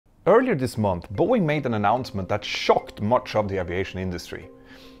Earlier this month, Boeing made an announcement that shocked much of the aviation industry.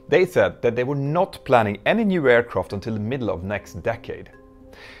 They said that they were not planning any new aircraft until the middle of next decade.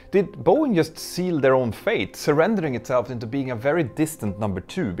 Did Boeing just seal their own fate, surrendering itself into being a very distant number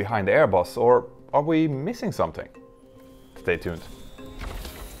two behind Airbus, or are we missing something? Stay tuned.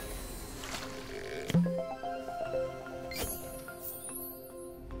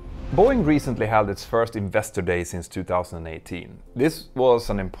 Boeing recently held its first Investor Day since 2018. This was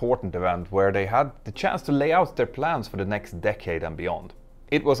an important event where they had the chance to lay out their plans for the next decade and beyond.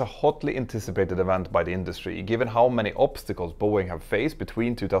 It was a hotly anticipated event by the industry, given how many obstacles Boeing have faced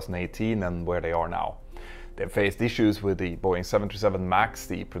between 2018 and where they are now. They've faced issues with the Boeing 737 MAX,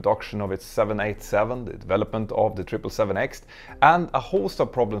 the production of its 787, the development of the 777X, and a host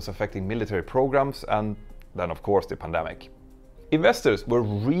of problems affecting military programs, and then of course the pandemic. Investors were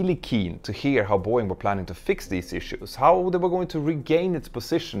really keen to hear how Boeing were planning to fix these issues, how they were going to regain its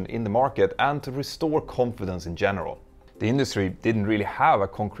position in the market and to restore confidence in general. The industry didn't really have a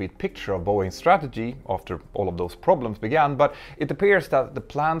concrete picture of Boeing's strategy after all of those problems began, but it appears that the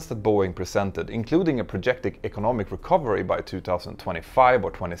plans that Boeing presented, including a projected economic recovery by 2025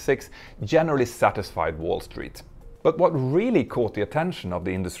 or 26, generally satisfied Wall Street. But what really caught the attention of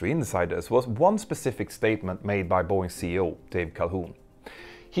the industry insiders was one specific statement made by Boeing CEO Dave Calhoun.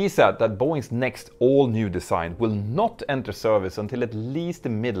 He said that Boeing's next all-new design will not enter service until at least the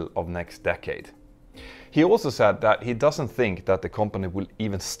middle of next decade. He also said that he doesn't think that the company will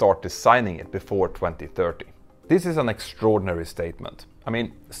even start designing it before 2030. This is an extraordinary statement. I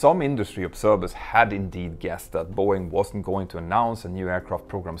mean, some industry observers had indeed guessed that Boeing wasn't going to announce a new aircraft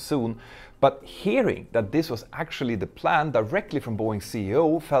program soon, but hearing that this was actually the plan directly from Boeing's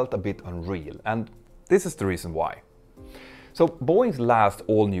CEO felt a bit unreal, and this is the reason why. So Boeing's last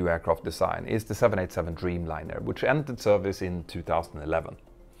all-new aircraft design is the 787 Dreamliner, which entered service in 2011.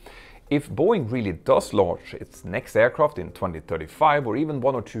 If Boeing really does launch its next aircraft in 2035 or even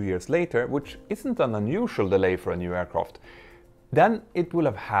 1 or 2 years later, which isn't an unusual delay for a new aircraft, then it will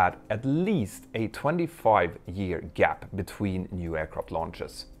have had at least a 25-year gap between new aircraft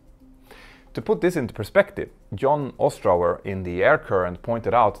launches. To put this into perspective, John Ostrower in the Air Current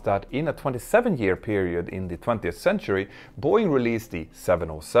pointed out that in a 27-year period in the 20th century, Boeing released the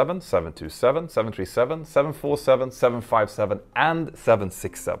 707, 727, 737, 747, 757 and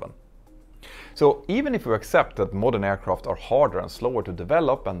 767. So even if we accept that modern aircraft are harder and slower to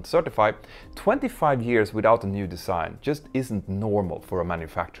develop and certify, 25 years without a new design just isn't normal for a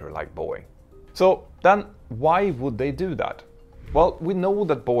manufacturer like Boeing. So then why would they do that? Well, we know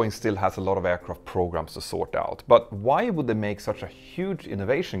that Boeing still has a lot of aircraft programs to sort out, but why would they make such a huge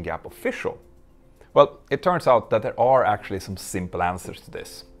innovation gap official? Well, it turns out that there are actually some simple answers to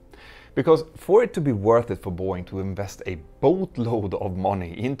this. Because for it to be worth it for Boeing to invest a boatload of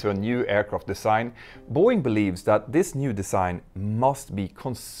money into a new aircraft design, Boeing believes that this new design must be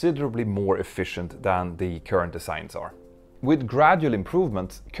considerably more efficient than the current designs are. With gradual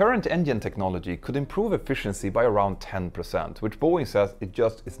improvements, current engine technology could improve efficiency by around 10%, which Boeing says it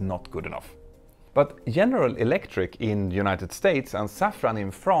just is not good enough. But General Electric in the United States and Safran in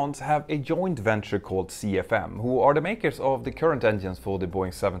France have a joint venture called CFM, who are the makers of the current engines for the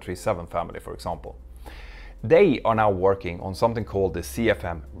Boeing 737 family, for example. They are now working on something called the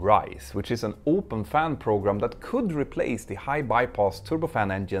CFM RISE, which is an open fan program that could replace the high bypass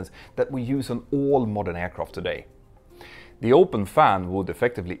turbofan engines that we use on all modern aircraft today. The open fan would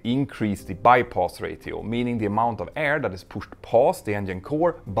effectively increase the bypass ratio, meaning the amount of air that is pushed past the engine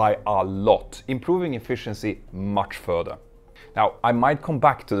core by a lot, improving efficiency much further. Now, I might come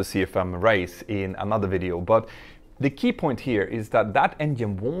back to the CFM RISE in another video, but the key point here is that that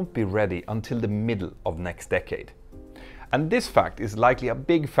engine won't be ready until the middle of next decade. And this fact is likely a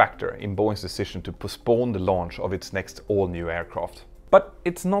big factor in Boeing's decision to postpone the launch of its next all-new aircraft. But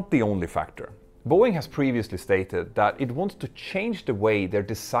it's not the only factor. Boeing has previously stated that it wants to change the way they're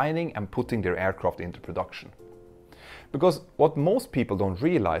designing and putting their aircraft into production. Because what most people don't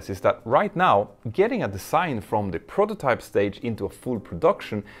realize is that right now, getting a design from the prototype stage into a full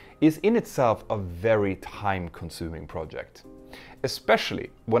production is in itself a very time-consuming project, especially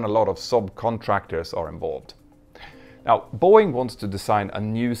when a lot of subcontractors are involved. Now, Boeing wants to design a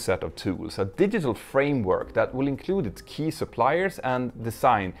new set of tools, a digital framework that will include its key suppliers and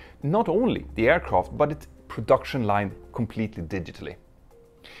design not only the aircraft, but its production line completely digitally.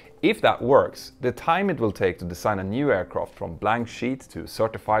 If that works, the time it will take to design a new aircraft from blank sheet to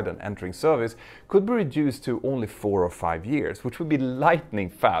certified and entering service could be reduced to only 4 or 5 years, which would be lightning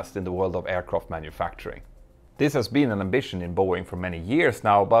fast in the world of aircraft manufacturing. This has been an ambition in Boeing for many years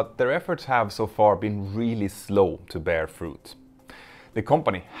now, but their efforts have so far been really slow to bear fruit. The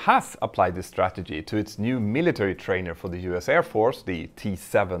company has applied this strategy to its new military trainer for the US Air Force, the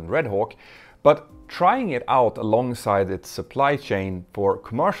T-7 Red Hawk, but trying it out alongside its supply chain for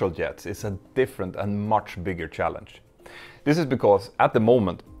commercial jets is a different and much bigger challenge. This is because at the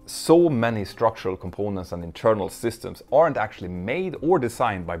moment, so many structural components and internal systems aren't actually made or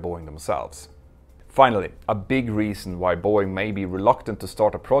designed by Boeing themselves. Finally, a big reason why Boeing may be reluctant to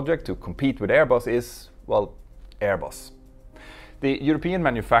start a project to compete with Airbus is, well, Airbus. The European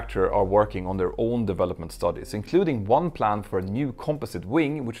manufacturer are working on their own development studies, including one plan for a new composite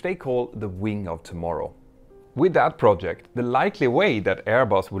wing, which they call the Wing of Tomorrow. With that project, the likely way that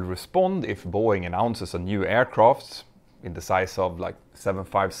Airbus will respond if Boeing announces a new aircraft in the size of like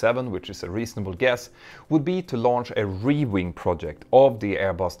 757, which is a reasonable guess, would be to launch a re-wing project of the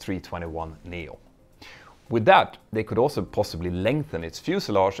Airbus 321neo. With that, they could also possibly lengthen its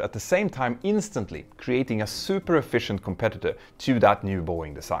fuselage at the same time instantly, creating a super efficient competitor to that new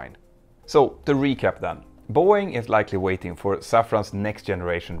Boeing design. So, to recap then, Boeing is likely waiting for Safran's next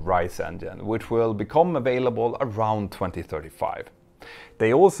generation RISE engine, which will become available around 2035.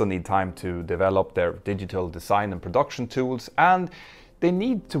 They also need time to develop their digital design and production tools, and they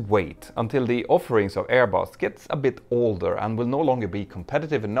need to wait until the offerings of Airbus gets a bit older and will no longer be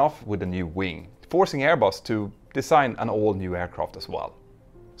competitive enough with the new wing, forcing Airbus to design an all-new aircraft as well.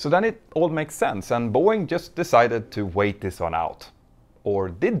 So then it all makes sense, and Boeing just decided to wait this one out. Or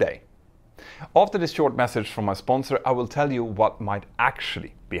did they? After this short message from my sponsor, I will tell you what might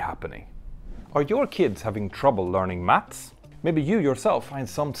actually be happening. Are your kids having trouble learning maths? Maybe you yourself find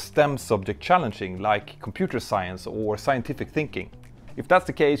some STEM subject challenging, like computer science or scientific thinking. If that's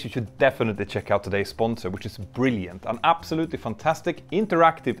the case, you should definitely check out today's sponsor, which is Brilliant, an absolutely fantastic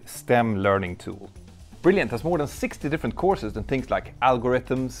interactive STEM learning tool. Brilliant has more than 60 different courses in things like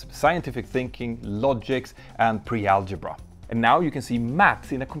algorithms, scientific thinking, logics, and pre-algebra. And now you can see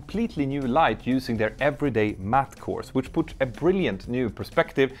maths in a completely new light using their everyday math course, which puts a brilliant new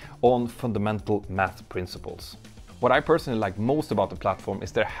perspective on fundamental math principles. What I personally like most about the platform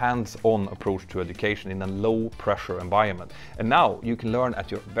is their hands-on approach to education in a low-pressure environment. And now you can learn at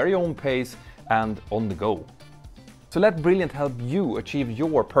your very own pace and on the go. So let Brilliant help you achieve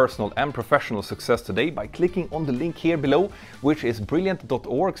your personal and professional success today by clicking on the link here below, which is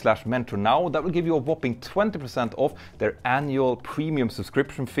brilliant.org/mentornow. That will give you a whopping 20% off their annual premium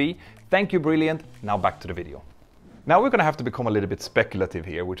subscription fee. Thank you, Brilliant. Now back to the video. Now we're going to have to become a little bit speculative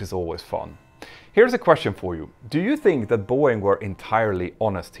here, which is always fun. Here's a question for you. Do you think that Boeing were entirely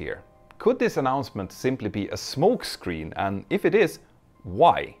honest here? Could this announcement simply be a smokescreen, and if it is,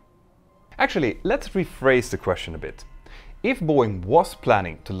 why? Actually, let's rephrase the question a bit. If Boeing was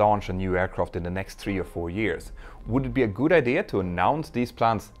planning to launch a new aircraft in the next 3 or 4 years, would it be a good idea to announce these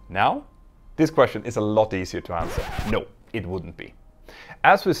plans now? This question is a lot easier to answer. No, it wouldn't be.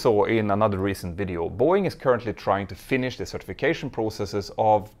 As we saw in another recent video, Boeing is currently trying to finish the certification processes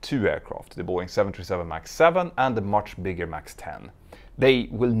of 2 aircraft, the Boeing 737 MAX 7 and the much bigger MAX 10. They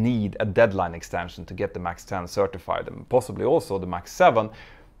will need a deadline extension to get the MAX 10 certified, and possibly also the MAX 7,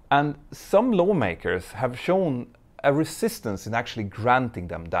 and some lawmakers have shown a resistance in actually granting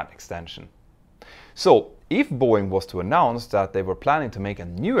them that extension. So, if Boeing was to announce that they were planning to make a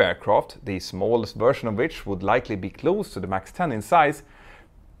new aircraft, the smallest version of which would likely be close to the MAX 10 in size,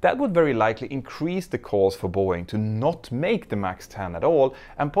 that would very likely increase the calls for Boeing to not make the MAX 10 at all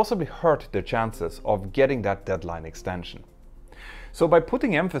and possibly hurt their chances of getting that deadline extension. So by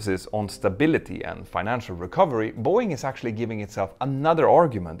putting emphasis on stability and financial recovery, Boeing is actually giving itself another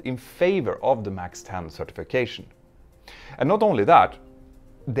argument in favor of the MAX 10 certification. And not only that,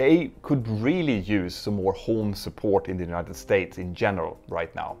 they could really use some more home support in the United States in general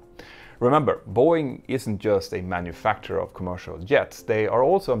right now. Remember, Boeing isn't just a manufacturer of commercial jets, they are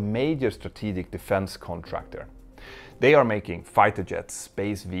also a major strategic defense contractor. They are making fighter jets,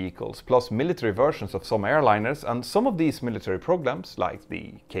 space vehicles, plus military versions of some airliners, and some of these military programs, like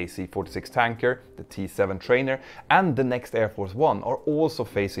the KC-46 tanker, the T-7 trainer, and the next Air Force One, are also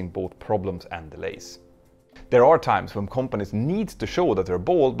facing both problems and delays. There are times when companies need to show that they're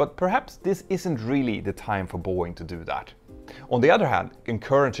bold, but perhaps this isn't really the time for Boeing to do that. On the other hand,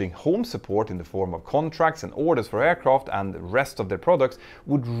 encouraging home support in the form of contracts and orders for aircraft and the rest of their products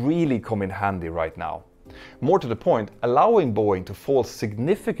would really come in handy right now. More to the point, allowing Boeing to fall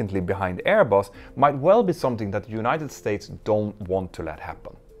significantly behind Airbus might well be something that the United States don't want to let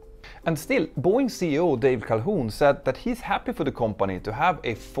happen. And still, Boeing CEO Dave Calhoun said that he's happy for the company to have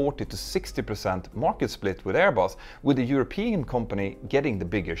a 40 to 60% market split with Airbus, with the European company getting the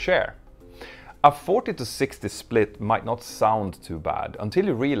bigger share. A 40-60 split might not sound too bad until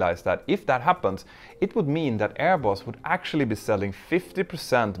you realize that if that happens, it would mean that Airbus would actually be selling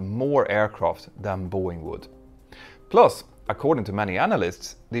 50% more aircraft than Boeing would. Plus, according to many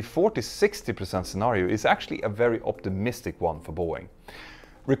analysts, the 40-60% scenario is actually a very optimistic one for Boeing.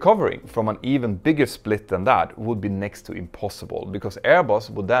 Recovering from an even bigger split than that would be next to impossible, because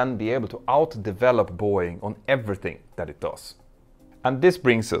Airbus would then be able to out-develop Boeing on everything that it does. And this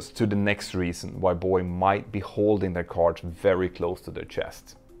brings us to the next reason why Boeing might be holding their cards very close to their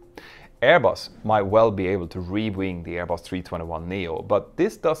chest. Airbus might well be able to re-wing the Airbus A321neo, but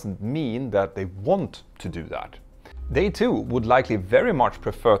this doesn't mean that they want to do that. They too would likely very much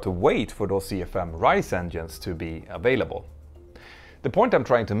prefer to wait for those CFM RISE engines to be available. The point I'm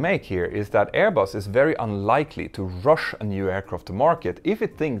trying to make here is that Airbus is very unlikely to rush a new aircraft to market if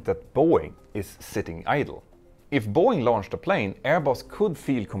it thinks that Boeing is sitting idle. If Boeing launched a plane, Airbus could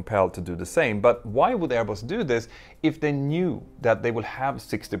feel compelled to do the same, but why would Airbus do this if they knew that they will have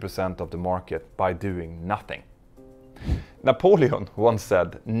 60% of the market by doing nothing? Napoleon once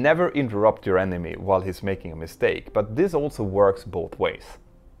said, "Never interrupt your enemy while he's making a mistake," but this also works both ways.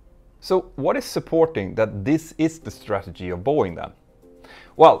 So what is supporting that this is the strategy of Boeing then?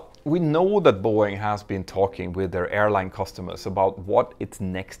 Well, we know that Boeing has been talking with their airline customers about what its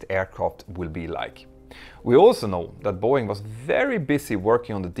next aircraft will be like. We also know that Boeing was very busy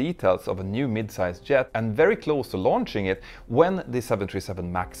working on the details of a new mid-sized jet and very close to launching it when the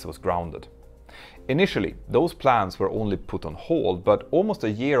 737 MAX was grounded. Initially, those plans were only put on hold, but almost a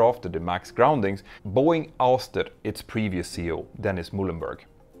year after the MAX groundings, Boeing ousted its previous CEO, Dennis Muilenburg.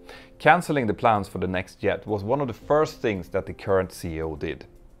 Cancelling the plans for the next jet was one of the first things that the current CEO did.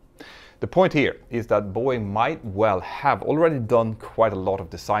 The point here is that Boeing might well have already done quite a lot of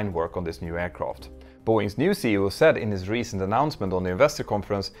design work on this new aircraft. Boeing's new CEO said in his recent announcement on the investor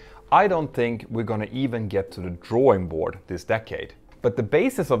conference, "I don't think we're gonna even get to the drawing board this decade." But the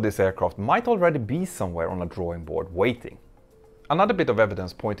basis of this aircraft might already be somewhere on a drawing board waiting. Another bit of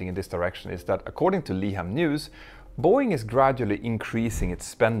evidence pointing in this direction is that according to Leham News, Boeing is gradually increasing its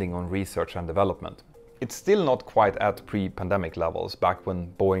spending on research and development. It's still not quite at pre-pandemic levels back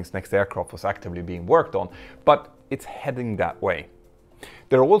when Boeing's next aircraft was actively being worked on, but it's heading that way.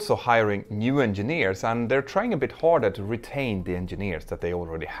 They're also hiring new engineers, and they're trying a bit harder to retain the engineers that they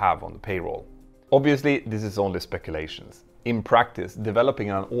already have on the payroll. Obviously, this is only speculations. In practice,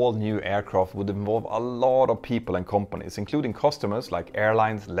 developing an all-new aircraft would involve a lot of people and companies, including customers like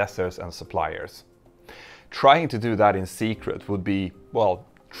airlines, lessors and suppliers. Trying to do that in secret would be, well,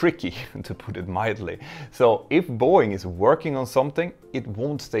 tricky to put it mildly. So if Boeing is working on something, it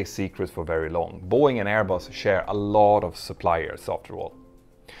won't stay secret for very long. Boeing and Airbus share a lot of suppliers after all.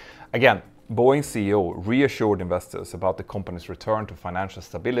 Again, Boeing's CEO reassured investors about the company's return to financial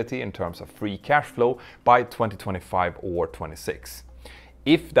stability in terms of free cash flow by 2025 or 26.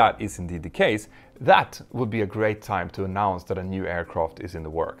 If that is indeed the case, that would be a great time to announce that a new aircraft is in the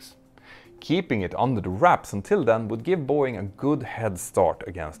works. Keeping it under the wraps until then would give Boeing a good head start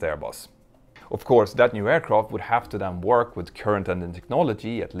against Airbus. Of course, that new aircraft would have to then work with current engine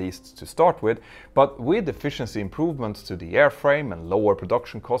technology, at least to start with, but with efficiency improvements to the airframe and lower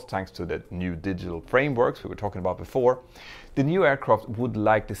production costs thanks to the new digital frameworks we were talking about before, the new aircraft would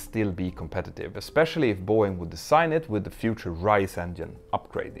likely still be competitive, especially if Boeing would design it with the future RISE engine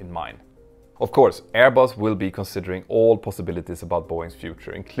upgrade in mind. Of course, Airbus will be considering all possibilities about Boeing's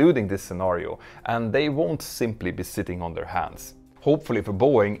future, including this scenario, and they won't simply be sitting on their hands. Hopefully for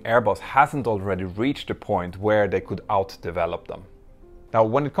Boeing, Airbus hasn't already reached a point where they could out-develop them. Now,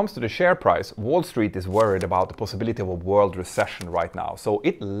 when it comes to the share price, Wall Street is worried about the possibility of a world recession right now, so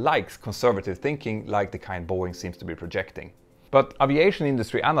it likes conservative thinking like the kind Boeing seems to be projecting. But aviation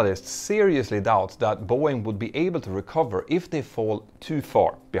industry analysts seriously doubt that Boeing would be able to recover if they fall too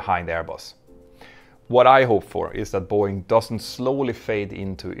far behind Airbus. What I hope for is that Boeing doesn't slowly fade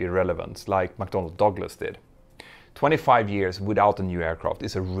into irrelevance like McDonnell Douglas did. 25 years without a new aircraft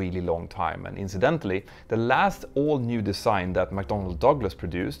is a really long time, and incidentally, the last all-new design that McDonnell Douglas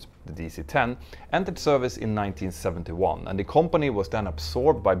produced, the DC-10, entered service in 1971, and the company was then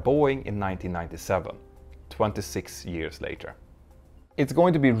absorbed by Boeing in 1997, 26 years later. It's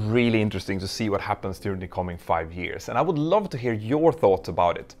going to be really interesting to see what happens during the coming 5 years, and I would love to hear your thoughts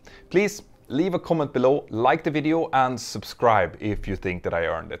about it. Please leave a comment below, like the video, and subscribe if you think that I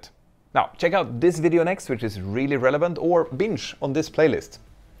earned it. Now, check out this video next, which is really relevant, or binge on this playlist.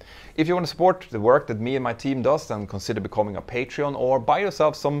 If you want to support the work that me and my team does, then consider becoming a Patreon or buy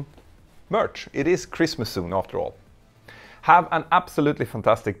yourself some merch. It is Christmas soon after all. Have an absolutely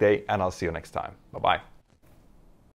fantastic day, and I'll see you next time. Bye-bye.